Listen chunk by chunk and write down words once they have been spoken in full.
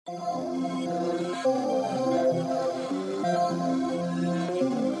I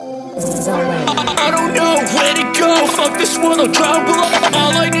don't know where to go. Fuck this world, I'll drown below.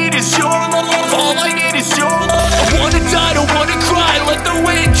 All I need is your love. All I need is your love. I wanna die, don't wanna cry. Let the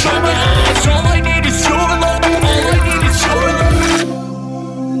wind dry my eyes. All I need is your love. All I need is your love.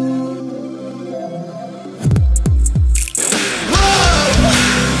 Love,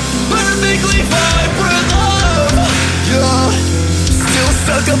 perfectly vibrant love. Yeah, still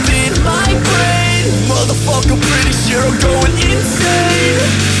stuck up in my brain. Motherfucker, pretty sure I'm going insane.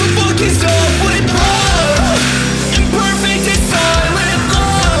 The fuck is up with love? Imperfect and silent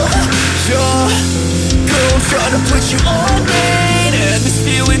love. Yeah, girl, I'm trying to put you on me, and this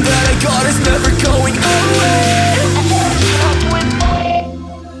feeling that I got is never going away.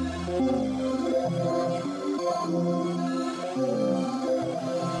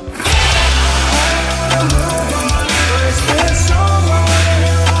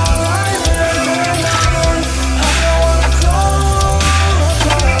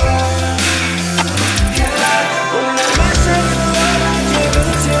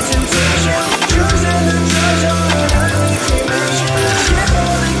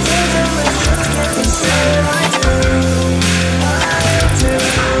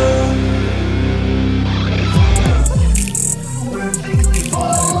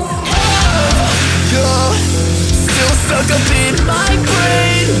 Stuck up in my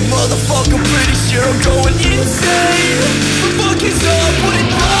brain. Motherfucker, pretty sure I'm going insane. The fuck is up with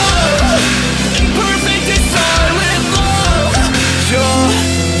love? Imperfect and silent love. Yeah,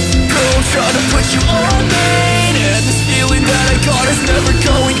 girl, I'm trying to put you on me, and this feeling that I got is never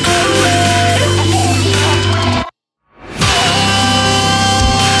going away.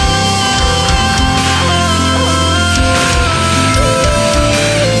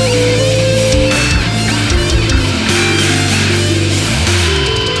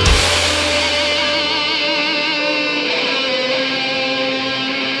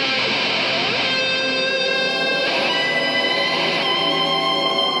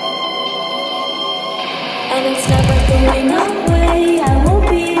 And it's never going away. I won't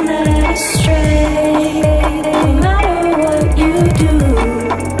be led astray. No matter what you do,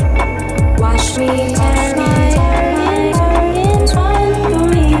 watch me turn my into one for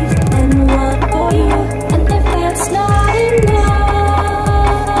me and one for you. And if that's not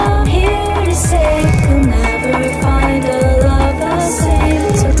enough, I'm here to say you'll never find a love the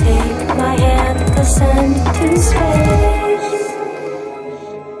same. So take my hand, ascend to space.